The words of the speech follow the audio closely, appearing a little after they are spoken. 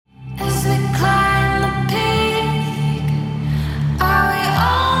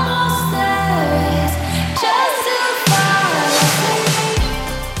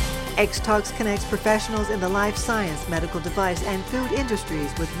X-Talks connects professionals in the life science, medical device, and food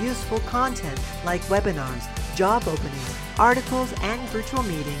industries with useful content like webinars, job openings, articles, and virtual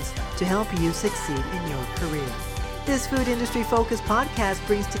meetings to help you succeed in your career. This food industry-focused podcast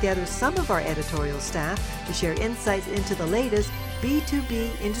brings together some of our editorial staff to share insights into the latest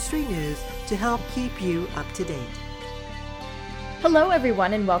B2B industry news to help keep you up to date. Hello,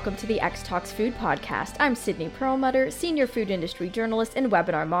 everyone, and welcome to the X-Talks Food Podcast. I'm Sydney Perlmutter, Senior Food Industry Journalist and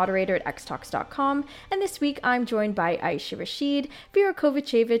Webinar Moderator at xtalks.com, and this week I'm joined by Aisha Rashid, Vera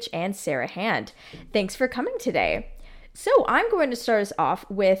Kovacevic, and Sarah Hand. Thanks for coming today. So I'm going to start us off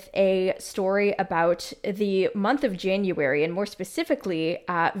with a story about the month of January, and more specifically,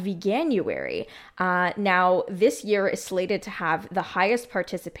 Veganuary. Now, this year is slated to have the highest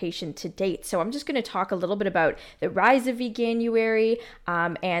participation to date. So I'm just going to talk a little bit about the rise of Veganuary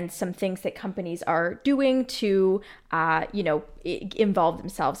and some things that companies are doing to, involve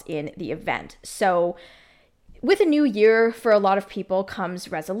themselves in the event. So with a new year, for a lot of people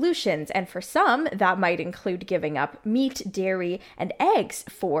comes resolutions, and for some, that might include giving up meat, dairy, and eggs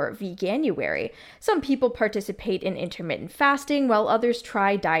for Veganuary. Some people participate in intermittent fasting, while others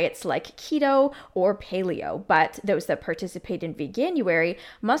try diets like keto or paleo, but those that participate in Veganuary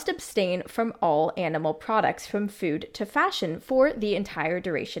must abstain from all animal products from food to fashion for the entire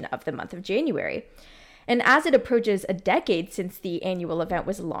duration of the month of January. And as it approaches a decade since the annual event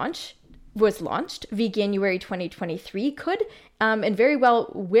was launched, Veganuary 2023 could and very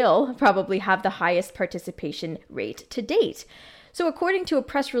well will probably have the highest participation rate to date. So according to a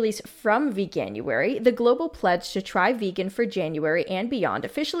press release from Veganuary, the global pledge to try vegan for January and beyond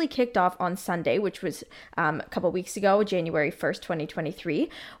officially kicked off on Sunday, which was a couple weeks ago, January 1st, 2023,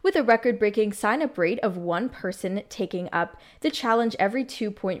 with a record-breaking sign-up rate of one person taking up the challenge every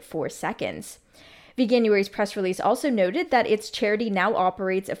 2.4 seconds. Veganuary's press release also noted that its charity now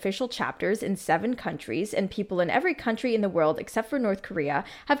operates official chapters in 7 countries, and people in every country in the world except for North Korea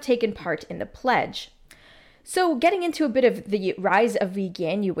have taken part in the pledge. So getting into a bit of the rise of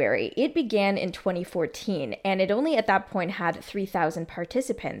Veganuary, it began in 2014, and it only at that point had 3,000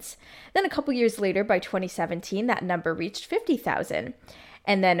 participants. Then a couple years later, by 2017, that number reached 50,000.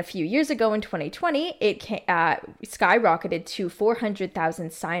 And then a few years ago in 2020, it skyrocketed to 400,000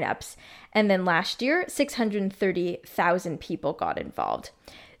 signups. And then last year, 630,000 people got involved.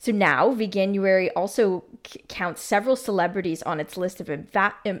 So now, Veganuary also counts several celebrities on its list of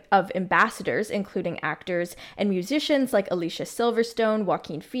ambassadors, including actors and musicians like Alicia Silverstone,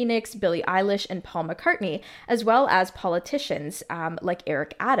 Joaquin Phoenix, Billie Eilish, and Paul McCartney, as well as politicians like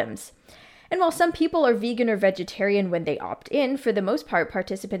Eric Adams. And while some people are vegan or vegetarian when they opt in, for the most part,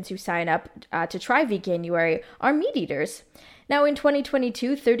 participants who sign up to try Veganuary are meat eaters. Now, in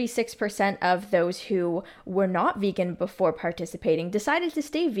 2022, 36% of those who were not vegan before participating decided to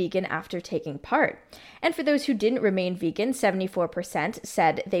stay vegan after taking part. And for those who didn't remain vegan, 74%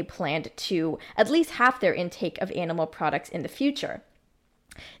 said they planned to at least half their intake of animal products in the future.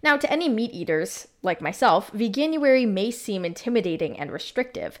 Now, to any meat eaters like myself, Veganuary may seem intimidating and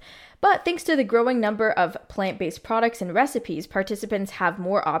restrictive, but thanks to the growing number of plant-based products and recipes, participants have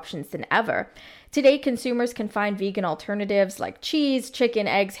more options than ever. Today, consumers can find vegan alternatives like cheese, chicken,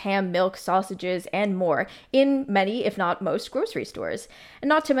 eggs, ham, milk, sausages, and more in many, if not most, grocery stores. And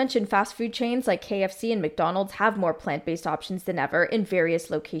not to mention, fast food chains like KFC and McDonald's have more plant-based options than ever in various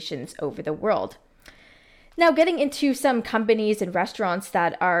locations over the world. Now, getting into some companies and restaurants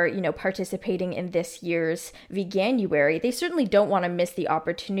that are, participating in this year's Veganuary, they certainly don't want to miss the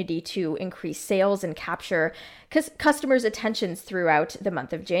opportunity to increase sales and capture customers' attentions throughout the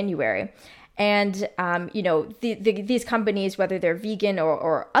month of January. And, these companies, whether they're vegan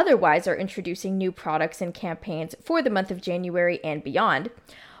or otherwise, are introducing new products and campaigns for the month of January and beyond.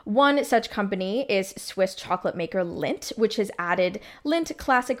 One such company is Swiss chocolate maker Lindt, which has added Lindt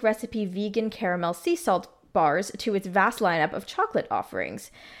classic recipe vegan caramel sea salt bars to its vast lineup of chocolate offerings.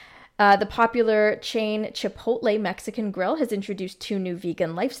 The popular chain Chipotle Mexican Grill has introduced 2 new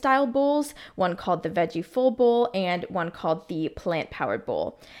vegan lifestyle bowls, one called the Veggie Full Bowl and one called the Plant Powered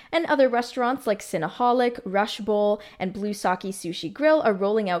Bowl. And other restaurants like Cinnaholic, Rush Bowl, and Blue Sake Sushi Grill are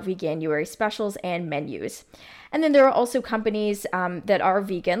rolling out Veganuary specials and menus. And then there are also companies that are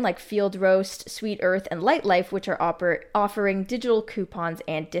vegan, like Field Roast, Sweet Earth, and Light Life, which are offering digital coupons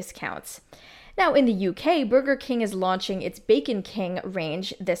and discounts. Now, in the UK, Burger King is launching its Bacon King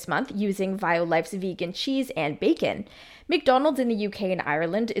range this month using Violife's vegan cheese and bacon. McDonald's in the UK and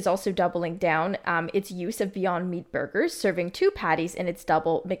Ireland is also doubling down its use of Beyond Meat burgers, serving 2 patties in its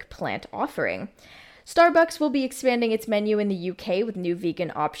double McPlant offering. Starbucks will be expanding its menu in the UK with new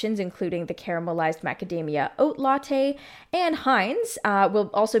vegan options, including the caramelized macadamia oat latte. And Heinz will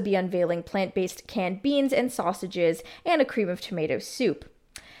also be unveiling plant-based canned beans and sausages and a cream of tomato soup.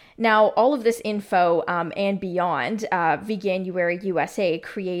 Now, all of this info and beyond, Veganuary USA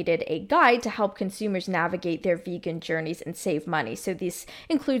created a guide to help consumers navigate their vegan journeys and save money. So this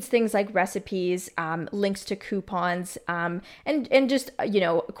includes things like recipes, links to coupons, and just,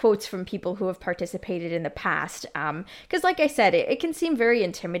 quotes from people who have participated in the past. Because like I said, it can seem very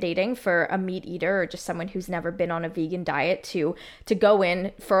intimidating for a meat eater or just someone who's never been on a vegan diet to go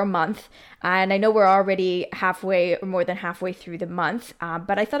in for a month. And I know we're already more than halfway through the month,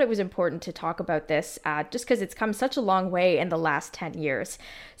 but I thought it was important to talk about this just because it's come such a long way in the last 10 years.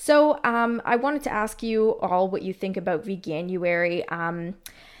 So I wanted to ask you all what you think about Veganuary.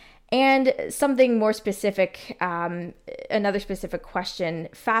 And something more specific, another specific question,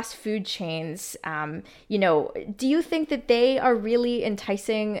 fast food chains, do you think that they are really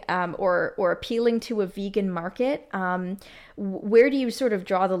enticing or appealing to a vegan market? Where do you sort of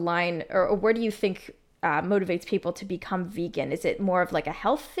draw the line, or where do you think motivates people to become vegan? Is it more of like a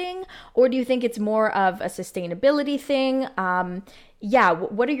health thing, or do you think it's more of a sustainability thing?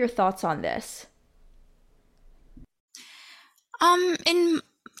 What are your thoughts on this?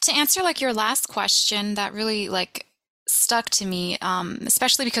 To answer like your last question, that really like stuck to me,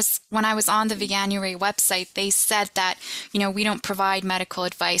 especially because when I was on the Veganuary website, they said that, we don't provide medical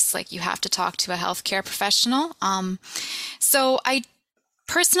advice, like you have to talk to a healthcare professional. So I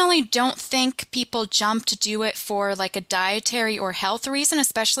personally don't think people jump to do it for like a dietary or health reason,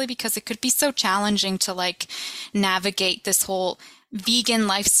 especially because it could be so challenging to like navigate this whole vegan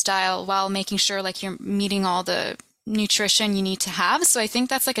lifestyle while making sure like you're meeting all the nutrition you need to have. So I think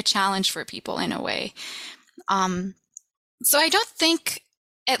that's like a challenge for people in a way. So I don't think,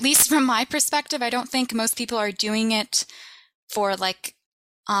 at least from my perspective, I don't think most people are doing it for like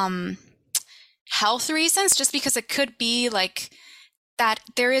health reasons, just because it could be like that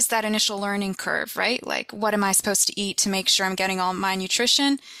there is that initial learning curve, right? Like, what am I supposed to eat to make sure I'm getting all my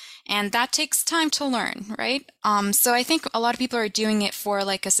nutrition? And that takes time to learn, right? So I think a lot of people are doing it for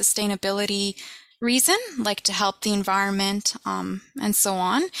like a sustainability reason, like to help the environment, and so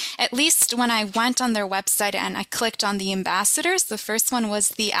on. At least when I went on their website and I clicked on the ambassadors, the first one was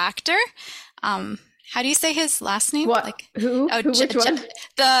the actor. How do you say his last name? What? Like, who? Which one?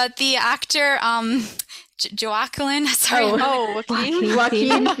 The actor, Joaquin. Sorry.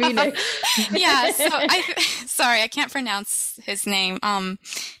 Joaquin Phoenix. Yeah. So I can't pronounce his name.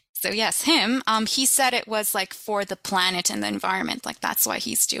 So yes, him, he said it was like for the planet and the environment, like that's why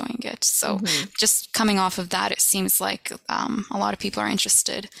he's doing it. So just coming off of that, it seems like a lot of people are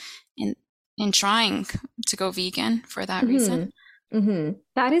interested in trying to go vegan for that reason. Mm-hmm.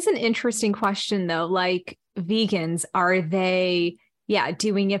 That is an interesting question though. Like, vegans, are they,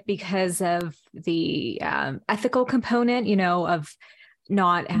 doing it because of the ethical component, of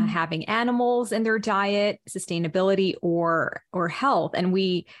not having animals in their diet, sustainability, or health? And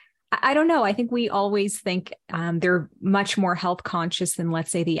I don't know. I think we always think they're much more health conscious than,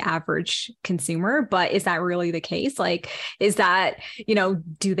 let's say, the average consumer. But is that really the case? Like, is that,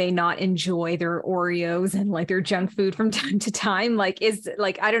 do they not enjoy their Oreos and like their junk food from time to time? Like,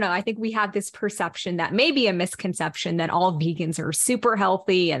 I don't know. I think we have this perception that maybe a misconception that all vegans are super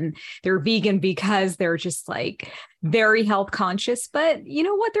healthy and they're vegan because they're just like very health conscious. But you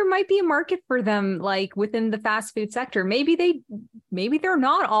know what? There might be a market for them, like within the fast food sector. Maybe they're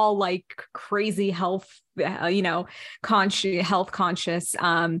not all like crazy health, health conscious.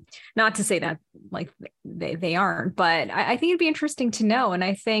 Not to say that like they aren't, but I think it'd be interesting to know. And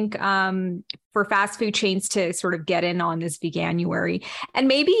I think for fast food chains to sort of get in on this Veganuary and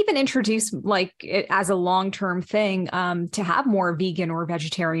maybe even introduce like it as a long-term thing to have more vegan or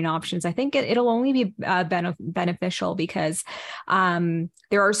vegetarian options. I think it'll only be beneficial because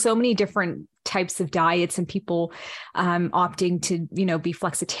there are so many different types of diets and people opting to, be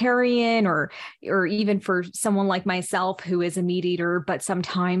flexitarian or even for someone like myself who is a meat eater, but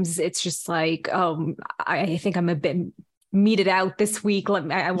sometimes it's just like, oh, I think I'm a bit meated out this week.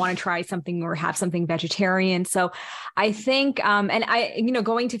 I want to try something or have something vegetarian. So I think, and I,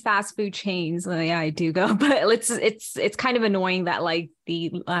 going to fast food chains, I do go, but it's kind of annoying that like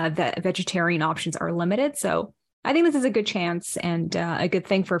the vegetarian options are limited. So I think this is a good chance and a good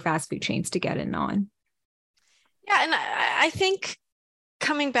thing for fast food chains to get in on. Yeah. And I think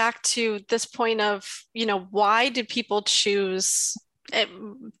coming back to this point of, why did people choose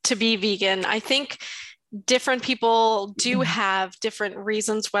to be vegan? I think different people do have different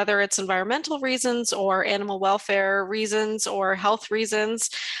reasons, whether it's environmental reasons or animal welfare reasons or health reasons.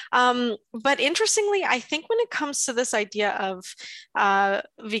 But interestingly, I think when it comes to this idea of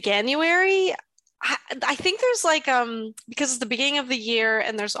Veganuary, I think there's like because it's the beginning of the year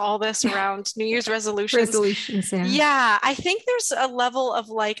and there's all this around New Year's resolutions. Yeah, I think there's a level of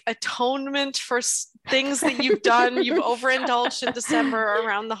like atonement for things that you've done. You've overindulged in December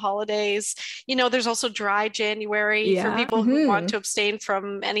around the holidays. You know, there's also dry January for people who want to abstain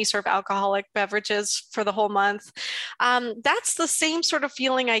from any sort of alcoholic beverages for the whole month. That's the same sort of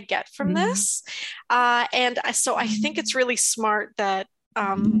feeling I get from this. And so I think it's really smart that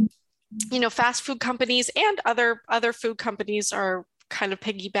you know, fast food companies and other food companies are kind of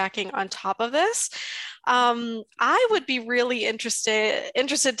piggybacking on top of this. I would be really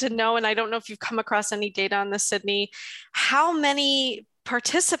interested to know, and I don't know if you've come across any data on this, Sydney, how many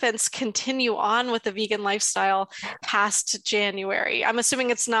participants continue on with the vegan lifestyle past January. I'm assuming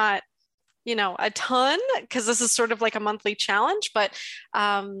it's not, you know, a ton, because this is sort of like a monthly challenge, but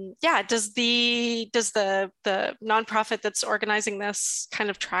yeah, does the nonprofit that's organizing this kind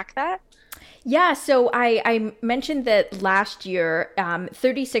of track that? Yeah, so I mentioned that last year,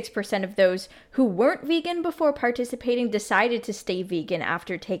 36% of those who weren't vegan before participating decided to stay vegan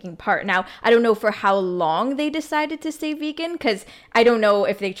after taking part. Now, I don't know for how long they decided to stay vegan, because I don't know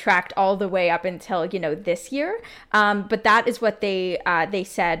if they tracked all the way up until, you know, this year. But that is what they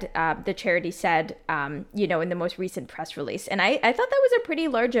said, the charity said, you know, in the most recent press release. And I thought that was a pretty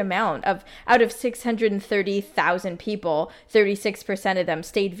large amount. Out of 630,000 people, 36% of them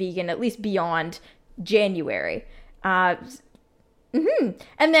stayed vegan, at least beyond January. And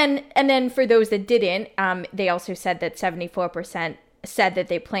then for those that didn't, they also said that 74% said that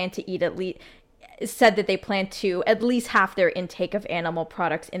they plan to at least half their intake of animal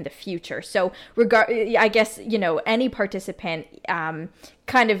products in the future. So I guess, you know, any participant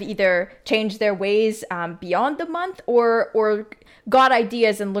kind of either changed their ways beyond the month or got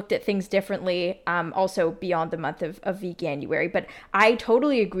ideas and looked at things differently also beyond the month of Veganuary. But I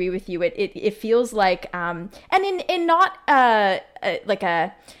totally agree with you. It feels like, and in not like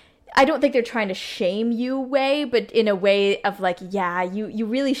a, I don't think they're trying to shame you way, but in a way of like, yeah, you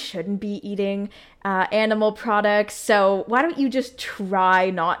really shouldn't be eating animal products. So why don't you just try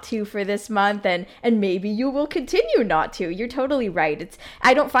not to for this month, and maybe you will continue not to. You're totally right.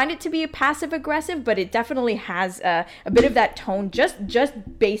 I don't find it to be a passive aggressive, but it definitely has a bit of that tone just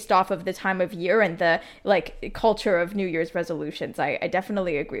based off of the time of year and the like culture of New Year's resolutions. I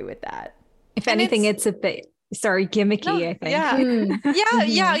definitely agree with that. If anything, it's a bit gimmicky, no, I think.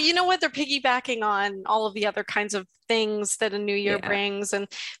 Yeah. You know what? They're piggybacking on all of the other kinds of things that a new year brings, and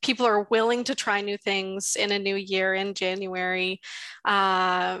people are willing to try new things in a new year in January.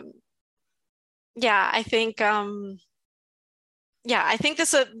 I think I think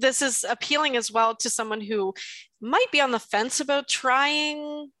this is appealing as well to someone who might be on the fence about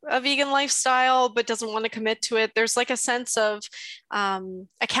trying a vegan lifestyle, but doesn't want to commit to it. There's like a sense of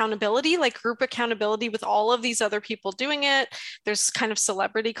accountability, like group accountability with all of these other people doing it. There's kind of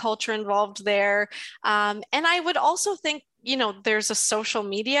celebrity culture involved there. And I would also think, you know, there's a social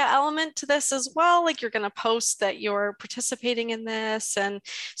media element to this as well. Like you're going to post that you're participating in this. And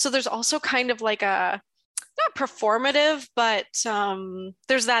so there's also kind of like a, not performative, but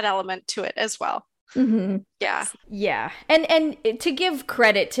there's that element to it as well. Mm-hmm. Yeah. And to give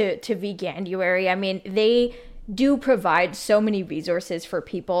credit to Veganuary, I mean, they do provide so many resources for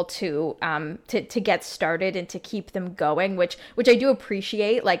people to get started and to keep them going, which I do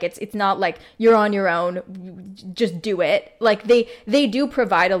appreciate. Like it's not like you're on your own, just do it. Like they do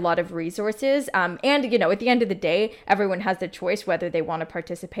provide a lot of resources. And you know, at the end of the day, everyone has the choice whether they want to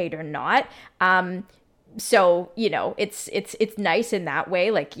participate or not. So, you know, it's nice in that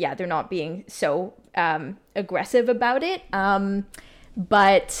way. Like, yeah, they're not being so aggressive about it.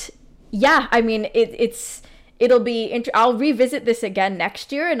 But yeah, I mean, it'll be I'll revisit this again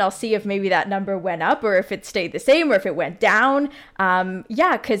next year, and I'll see if maybe that number went up or if it stayed the same or if it went down.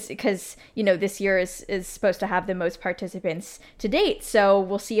 Because you know, this year is supposed to have the most participants to date. So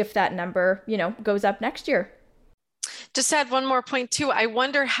we'll see if that number, you know, goes up next year. Just add one more point too. I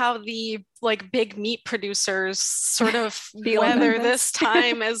wonder how the like big meat producers sort of weather this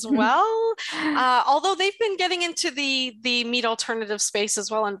time as well. Although they've been getting into the meat alternative space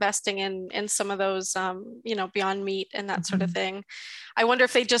as well, investing in some of those, you know, Beyond Meat and that sort of thing. I wonder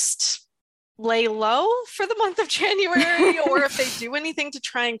if they just lay low for the month of January, or if they do anything to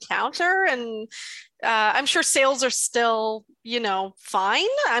try and counter. And I'm sure sales are still, fine.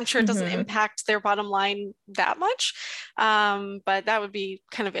 I'm sure it doesn't impact their bottom line that much. But that would be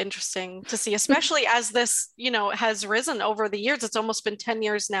kind of interesting to see, especially as this, has risen over the years. It's almost been 10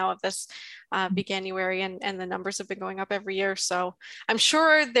 years now of this Veganuary, and the numbers have been going up every year. So I'm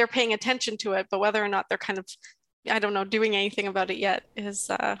sure they're paying attention to it, but whether or not they're kind of, I don't know, doing anything about it yet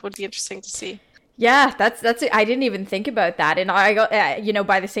would be interesting to see. Yeah, that's it. I didn't even think about that. And I got,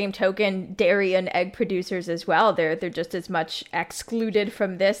 by the same token, dairy and egg producers as well. They're just as much excluded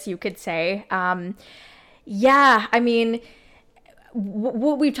from this, you could say. Yeah, I mean,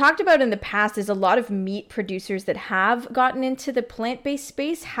 what we've talked about in the past is a lot of meat producers that have gotten into the plant-based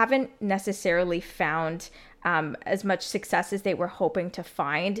space haven't necessarily found as much success as they were hoping to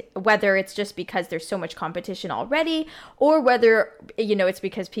find, whether it's just because there's so much competition already, or whether, it's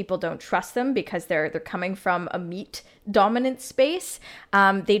because people don't trust them because they're coming from a meat dominant space.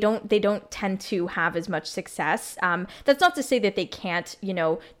 They don't tend to have as much success. That's not to say that they can't,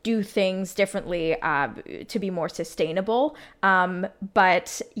 do things differently to be more sustainable.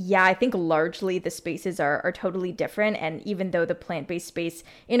 But yeah, I think largely the spaces are totally different. And even though the plant-based space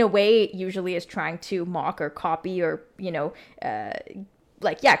in a way usually is trying to mock or copy or,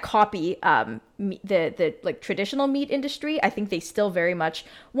 copy the like traditional meat industry, I think they still very much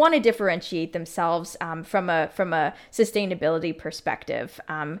want to differentiate themselves from a sustainability perspective.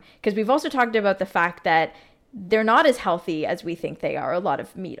 Because we've also talked about the fact that they're not as healthy as we think they are. A lot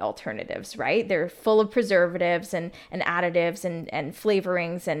of meat alternatives, right? They're full of preservatives and additives and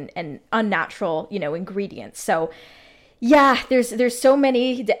flavorings and unnatural, ingredients. So yeah, there's so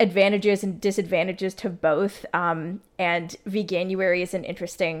many advantages and disadvantages to both. And Veganuary is an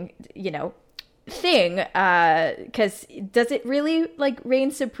interesting, thing, because does it really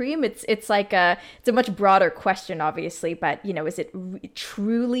reign supreme? It's a much broader question, obviously, but is it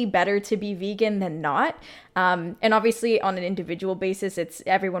truly better to be vegan than not? And obviously on an individual basis,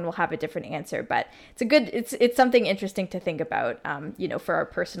 everyone will have a different answer, but it's something interesting to think about, for our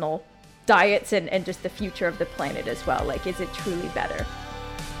personal diets and just the future of the planet as well. Is it truly better?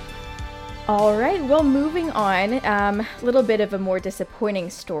 All right, well, moving on, a little bit of a more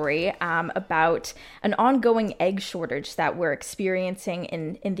disappointing story about an ongoing egg shortage that we're experiencing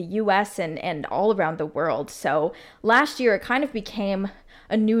in the US and all around the world. So last year, it kind of became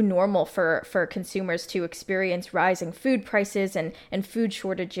a new normal for consumers to experience rising food prices and food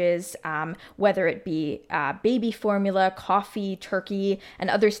shortages, whether it be baby formula, coffee, turkey, and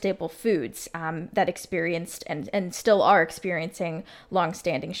other staple foods that experienced and still are experiencing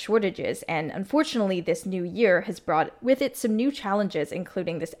long-standing shortages. And unfortunately, this new year has brought with it some new challenges,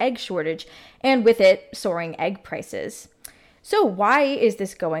 including this egg shortage, and with it, soaring egg prices. So why is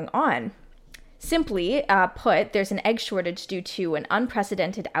this going on? Simply put, there's an egg shortage due to an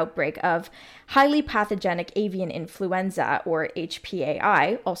unprecedented outbreak of highly pathogenic avian influenza, or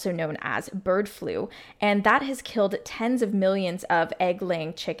HPAI, also known as bird flu, and that has killed tens of millions of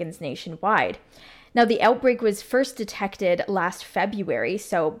egg-laying chickens nationwide. Now, the outbreak was first detected last February,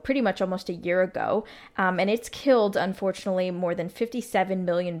 so pretty much almost a year ago, and it's killed, unfortunately, more than 57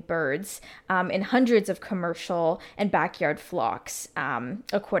 million birds in hundreds of commercial and backyard flocks,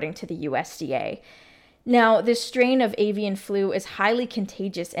 according to the USDA. Now, this strain of avian flu is highly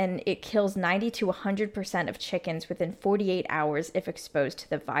contagious, and it kills 90 to 100% of chickens within 48 hours if exposed to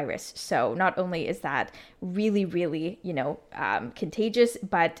the virus. So not only is that really, really, contagious,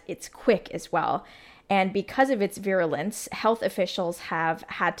 but it's quick as well. And because of its virulence, health officials have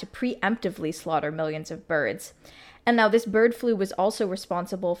had to preemptively slaughter millions of birds. And now this bird flu was also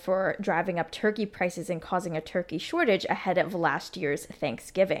responsible for driving up turkey prices and causing a turkey shortage ahead of last year's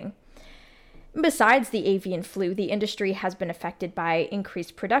Thanksgiving. Besides the avian flu, the industry has been affected by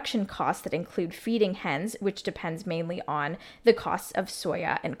increased production costs that include feeding hens, which depends mainly on the costs of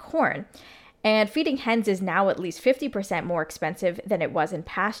soya and corn. And feeding hens is now at least 50% more expensive than it was in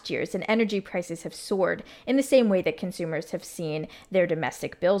past years, and energy prices have soared in the same way that consumers have seen their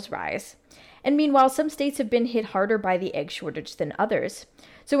domestic bills rise. And meanwhile, some states have been hit harder by the egg shortage than others.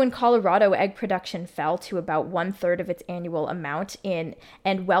 So in Colorado, egg production fell to about 1/3 of its annual amount and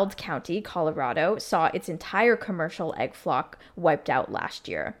Weld County, Colorado, saw its entire commercial egg flock wiped out last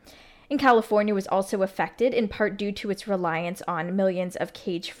year. And California was also affected in part due to its reliance on millions of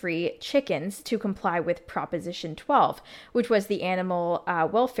cage-free chickens to comply with Proposition 12, which was the animal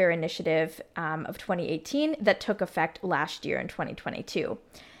welfare initiative of 2018 that took effect last year in 2022.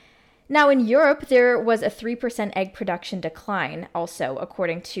 Now, in Europe, there was a 3% egg production decline, also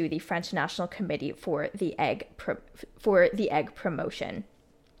according to the French National Committee for the Egg Promotion.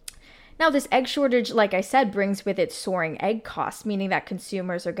 Now, this egg shortage, like I said, brings with it soaring egg costs, meaning that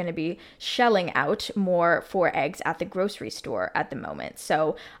consumers are going to be shelling out more for eggs at the grocery store at the moment.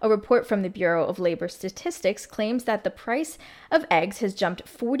 So, a report from the Bureau of Labor Statistics claims that the price of eggs has jumped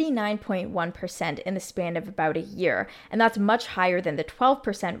 49.1% in the span of about a year, and that's much higher than the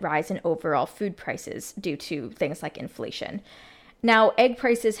 12% rise in overall food prices due to things like inflation. Now, egg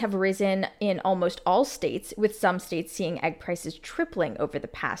prices have risen in almost all states, with some states seeing egg prices tripling over the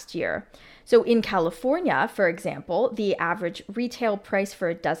past year. So in California, for example, the average retail price for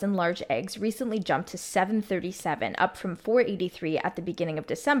a dozen large eggs recently jumped to $7.37, up from $4.83 at the beginning of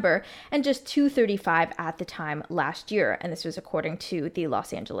December and just $2.35 at the time last year. And this was according to the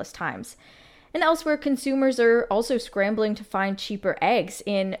Los Angeles Times. And elsewhere, consumers are also scrambling to find cheaper eggs.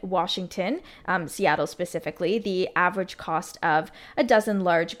 In Washington, Seattle specifically, the average cost of a dozen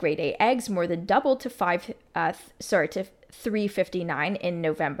large grade A eggs more than doubled to $3.59 in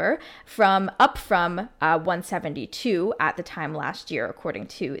November, up from $1.72 at the time last year, according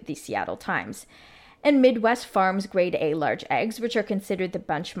to the Seattle Times. And Midwest Farms grade A large eggs, which are considered the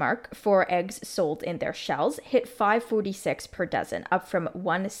benchmark for eggs sold in their shells, hit $5.46 per dozen, up from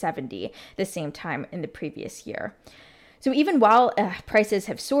 $1.70 the same time in the previous year. So even while prices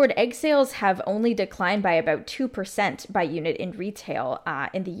have soared, egg sales have only declined by about 2% by unit in retail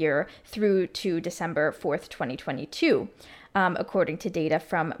in the year through to December 4th, 2022, according to data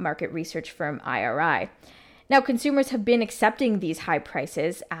from market research firm IRI. Now, consumers have been accepting these high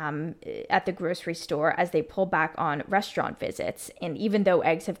prices at the grocery store as they pull back on restaurant visits. And even though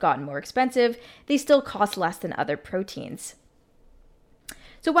eggs have gotten more expensive, they still cost less than other proteins.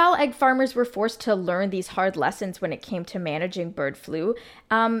 So while egg farmers were forced to learn these hard lessons when it came to managing bird flu,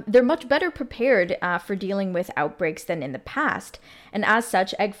 they're much better prepared for dealing with outbreaks than in the past. And as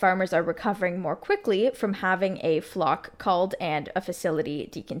such, egg farmers are recovering more quickly from having a flock culled and a facility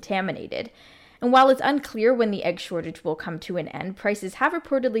decontaminated. And while it's unclear when the egg shortage will come to an end, prices have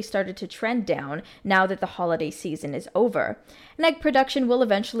reportedly started to trend down now that the holiday season is over. And egg production will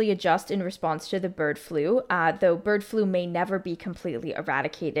eventually adjust in response to the bird flu, though bird flu may never be completely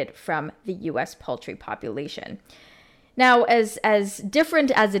eradicated from the U.S. poultry population. Now, as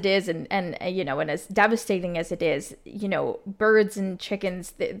different as it is and as devastating as it is, birds and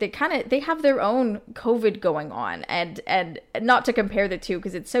chickens, they have their own COVID going on, and not to compare the two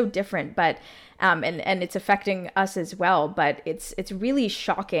because it's so different, but and it's affecting us as well. But it's really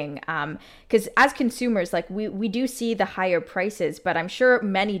shocking because as consumers, like we do see the higher prices, but I'm sure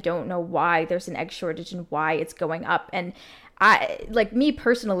many don't know why there's an egg shortage and why it's going up. And me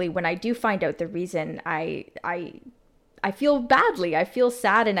personally, when I do find out the reason, I feel badly, I feel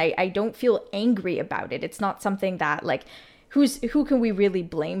sad, and I don't feel angry about it. It's not something that who can we really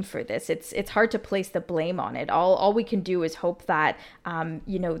blame for this? It's hard to place the blame on it. All we can do is hope that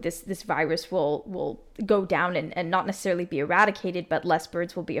this virus will go down and not necessarily be eradicated, but less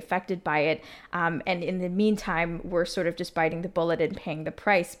birds will be affected by it. And in the meantime, we're sort of just biting the bullet and paying the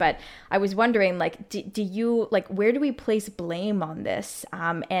price. But I was wondering, do you where do we place blame on this?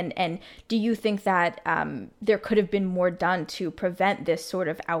 And do you think that there could have been more done to prevent this sort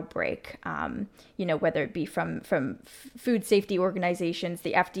of outbreak? Whether it be from food safety organizations,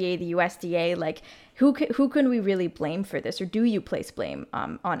 the FDA, the USDA, who can we really blame for this? Or do you place blame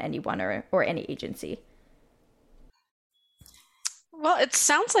on anyone or any agency? Well, it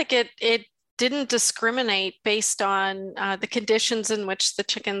sounds like it didn't discriminate based on the conditions in which the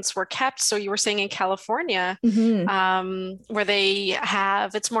chickens were kept. So you were saying in California, where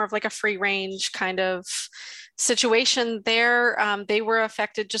it's more of like a free range kind of situation there, they were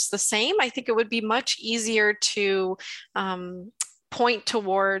affected just the same. I think it would be much easier to point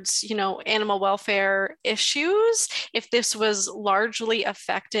towards, animal welfare issues if this was largely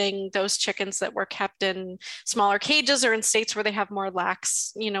affecting those chickens that were kept in smaller cages or in states where they have more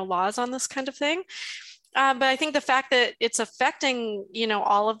lax, laws on this kind of thing. But I think the fact that it's affecting,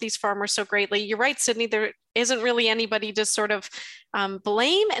 all of these farmers so greatly, you're right, Sydney, there isn't really anybody to sort of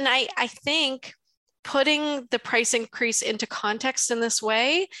blame. And I think putting the price increase into context in this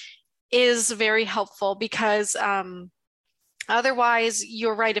way is very helpful because otherwise,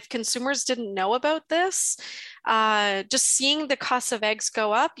 you're right, if consumers didn't know about this, just seeing the cost of eggs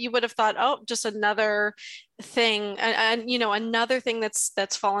go up, you would have thought, oh, just another thing, another thing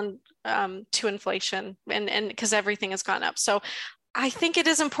that's fallen to inflation and because everything has gone up. So I think it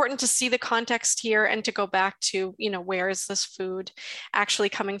is important to see the context here and to go back to, where is this food actually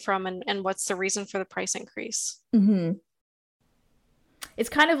coming from and what's the reason for the price increase? Mm-hmm. It's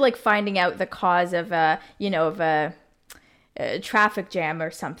kind of like finding out the cause of traffic jam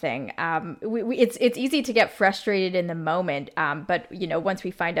or something. It's easy to get frustrated in the moment, but once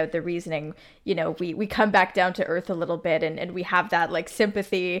we find out the reasoning, we come back down to earth a little bit, and we have that like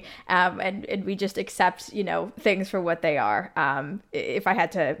sympathy, and we just accept things for what they are. If I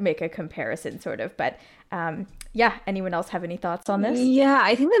had to make a comparison, sort of, but yeah. Anyone else have any thoughts on this? Yeah,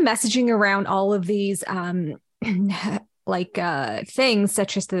 I think the messaging around all of these things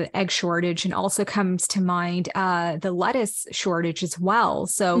such as the egg shortage, and also comes to mind the lettuce shortage as well.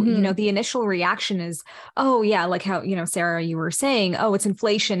 So, the initial reaction is, oh yeah, like how, Sarah, you were saying, oh, it's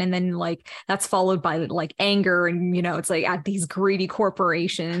inflation. And then like that's followed by like anger. And, it's like at these greedy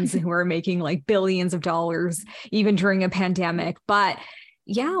corporations who are making like billions of dollars, even during a pandemic. But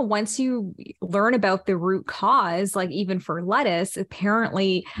yeah, once you learn about the root cause, like even for lettuce,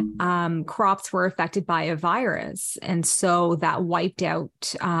 apparently crops were affected by a virus. And so that wiped out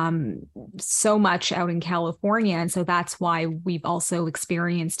so much out in California. And so that's why we've also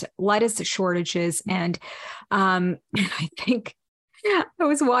experienced lettuce shortages. And I think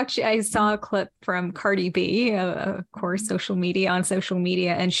I saw a clip from Cardi B, of course, social media,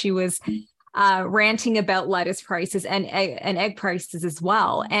 and she was ranting about lettuce prices and egg prices as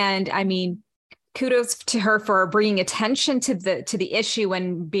well. And I mean, kudos to her for bringing attention to the issue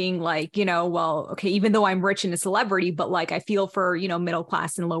and being like, well, okay, even though I'm rich and a celebrity, but like I feel for, middle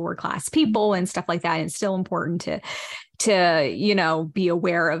class and lower class people and stuff like that. And it's still important to be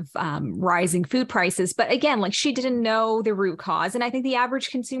aware of rising food prices. But again, like she didn't know the root cause. And I think the average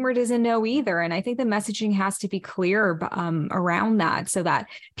consumer doesn't know either. And I think the messaging has to be clear around that so that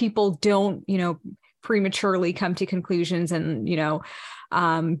people don't, prematurely come to conclusions and,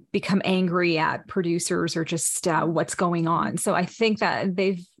 become angry at producers or just what's going on. So I think that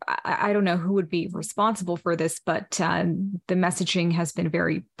I don't know who would be responsible for this, but the messaging has been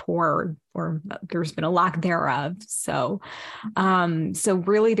very poor, or there's been a lack thereof. So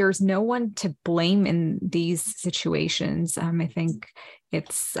really there's no one to blame in these situations. I think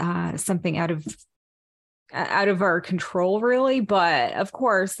it's something out of our control, really. But of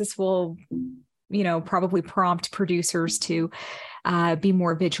course, this will probably prompt producers to be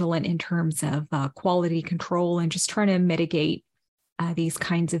more vigilant in terms of quality control and just trying to mitigate these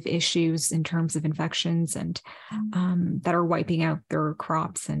kinds of issues in terms of infections and that are wiping out their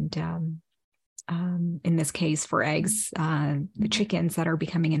crops. And in this case, for eggs, the chickens that are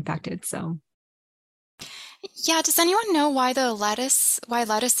becoming infected. So. Yeah. Does anyone know why lettuce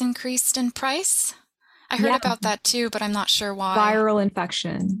increased in price? I heard about that too, but I'm not sure why. Viral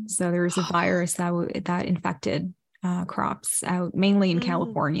infection. So there was a virus that infected crops out mainly in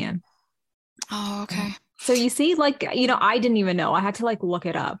California. Oh, okay. So you see, like, I didn't even know. I had to like look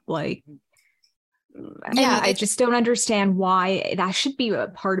it up. Like, I just don't understand why that should be a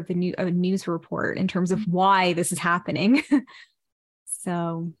part of a news report in terms of why this is happening.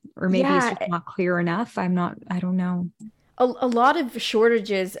 So, or maybe it's just not clear enough. I don't know. A lot of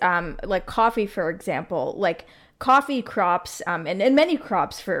shortages, like coffee, for example, like coffee crops, and many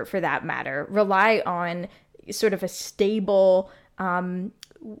crops for that matter, rely on sort of a stable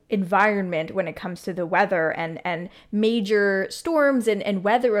environment when it comes to the weather, and major storms and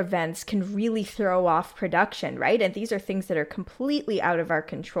weather events can really throw off production, right? And these are things that are completely out of our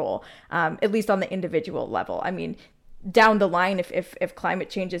control, at least on the individual level. I mean, down the line, if climate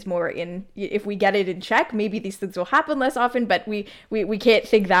change is more if we get it in check, maybe these things will happen less often, but we can't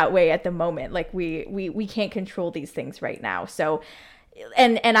think that way at the moment. Like we can't control these things right now. So,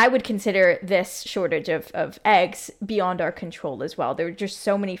 and I would consider this shortage of eggs beyond our control as well. There are just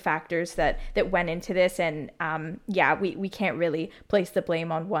so many factors that went into this, and we can't really place the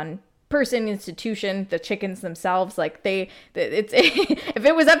blame on one person, institution, the chickens themselves. Like it's if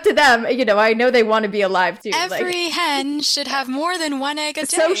it was up to them, I know they want to be alive too. Every hen should have more than one egg a day.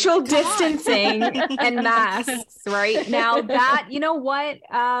 Social distancing and masks, right? Now that,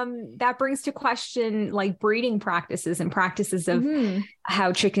 that brings to question like breeding practices and practices of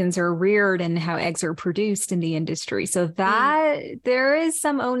how chickens are reared and how eggs are produced in the industry. So that there is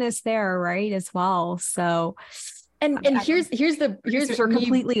some onus there, right, as well. So And here's are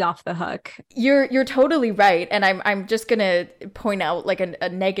completely off the hook. You're totally right, and I'm just gonna point out like a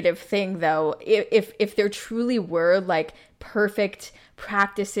negative thing though. If there truly were like perfect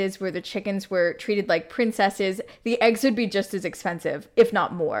practices where the chickens were treated like princesses, the eggs would be just as expensive, if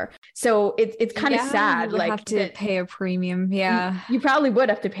not more. So it's kind of sad. You have to pay a premium. Yeah, you probably would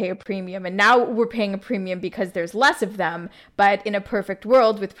have to pay a premium, and now we're paying a premium because there's less of them. But in a perfect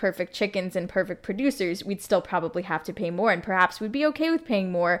world with perfect chickens and perfect producers, we'd still probably have to pay more, and perhaps we'd be okay with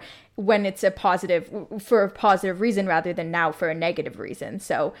paying more when it's for a positive reason rather than now for a negative reason.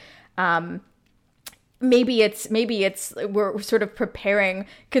 So maybe it's we're sort of preparing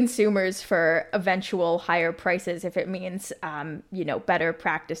consumers for eventual higher prices if it means better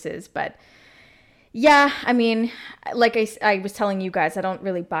practices. But yeah, I mean, like I was telling you guys, I don't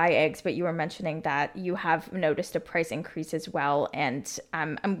really buy eggs, but you were mentioning that you have noticed a price increase as well, and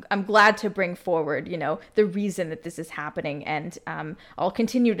I'm glad to bring forward the reason that this is happening, and I'll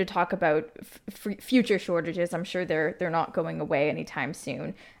continue to talk about future shortages. I'm sure they're not going away anytime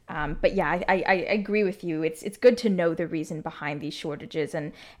soon. But yeah, I agree with you. It's good to know the reason behind these shortages,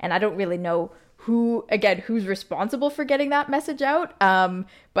 and I don't really know who's responsible for getting that message out.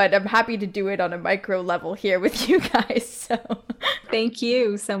 But I'm happy to do it on a micro level here with you guys. So thank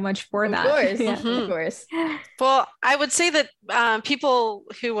you so much for that. Of course. Yeah. Of course. Well, I would say that people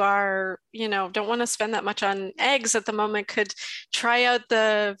who are, don't want to spend that much on eggs at the moment could try out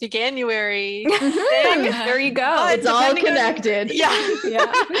the Veganuary thing. There you go. But it's all connected. Yeah.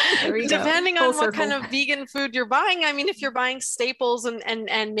 There you depending go. on what kind of vegan food you're buying. I mean, if you're buying staples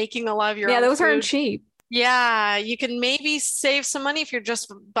and making a lot of your own those food, aren't cheap. Yeah, you can maybe save some money if you're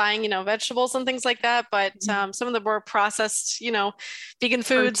just buying, vegetables and things like that. But some of the more processed, vegan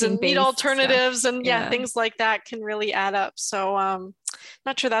foods protein and meat alternatives stuff. And things like that can really add up. So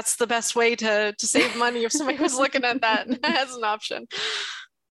not sure that's the best way to save money if somebody was looking at that as an option.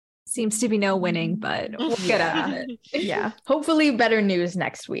 Seems to be no winning, but we'll get out of it. Yeah. Hopefully better news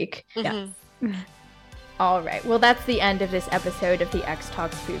next week. Yeah. All right. Well, that's the end of this episode of the X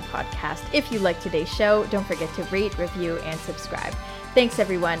Talks Food Podcast. If you like today's show, don't forget to rate, review, and subscribe. Thanks,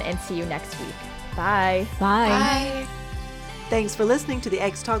 everyone, and see you next week. Bye. Bye. Bye. Thanks for listening to the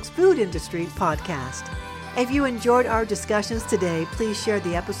X Talks Food Industry Podcast. If you enjoyed our discussions today, please share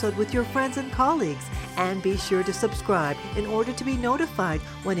the episode with your friends and colleagues, and be sure to subscribe in order to be notified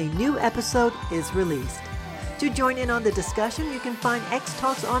when a new episode is released. To join in on the discussion, you can find X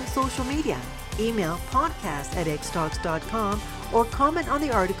Talks on social media. Email podcast@xtalks.com or comment on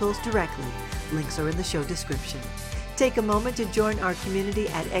the articles directly. Links are in the show description. Take a moment to join our community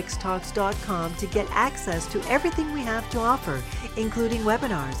at xtalks.com to get access to everything we have to offer, including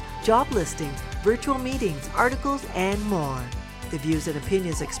webinars, job listings, virtual meetings, articles, and more. The views and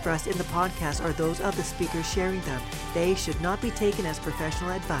opinions expressed in the podcast are those of the speakers sharing them. They should not be taken as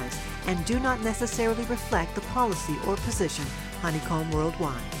professional advice and do not necessarily reflect the policy or position Honeycomb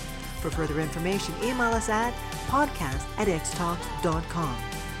Worldwide. For further information, email us at podcast@xtalks.com.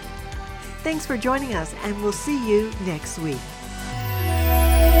 Thanks for joining us, and we'll see you next week.